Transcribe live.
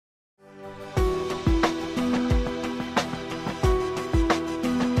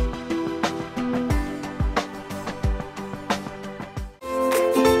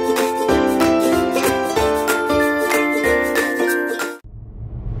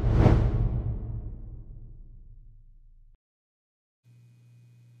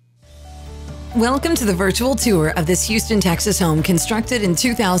Welcome to the virtual tour of this Houston, Texas home constructed in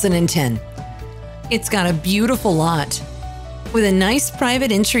 2010. It's got a beautiful lot with a nice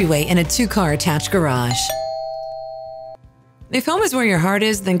private entryway and a 2-car attached garage. If home is where your heart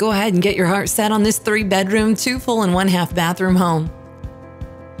is, then go ahead and get your heart set on this 3-bedroom, 2 full and 1/2 bathroom home.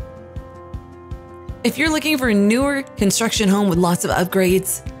 If you're looking for a newer construction home with lots of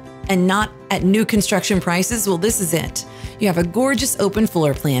upgrades and not at new construction prices, well, this is it. You have a gorgeous open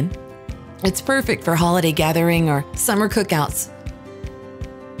floor plan. It's perfect for holiday gathering or summer cookouts.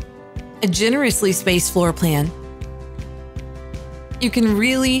 A generously spaced floor plan. You can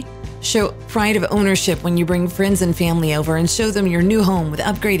really show pride of ownership when you bring friends and family over and show them your new home with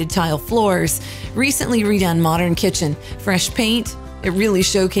upgraded tile floors, recently redone modern kitchen, fresh paint. It really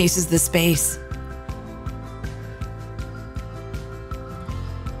showcases the space.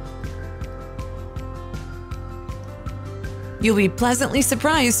 You'll be pleasantly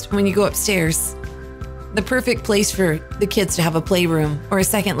surprised when you go upstairs. The perfect place for the kids to have a playroom, or a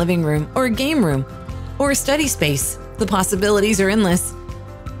second living room, or a game room, or a study space. The possibilities are endless.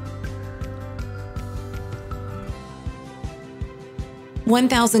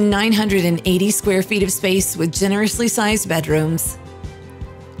 (1,980 square feet of space with generously sized bedrooms.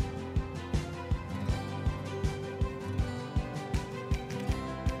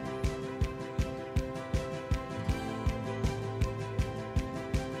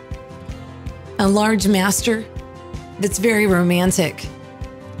 A large master that's very romantic.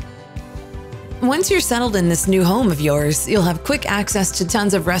 Once you're settled in this new home of yours, you'll have quick access to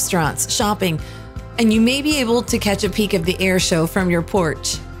tons of restaurants, shopping, and you may be able to catch a peek of the air show from your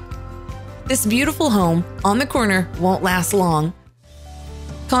porch. This beautiful home on the corner won't last long.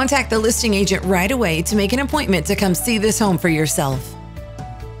 Contact the listing agent right away to make an appointment to come see this home for yourself.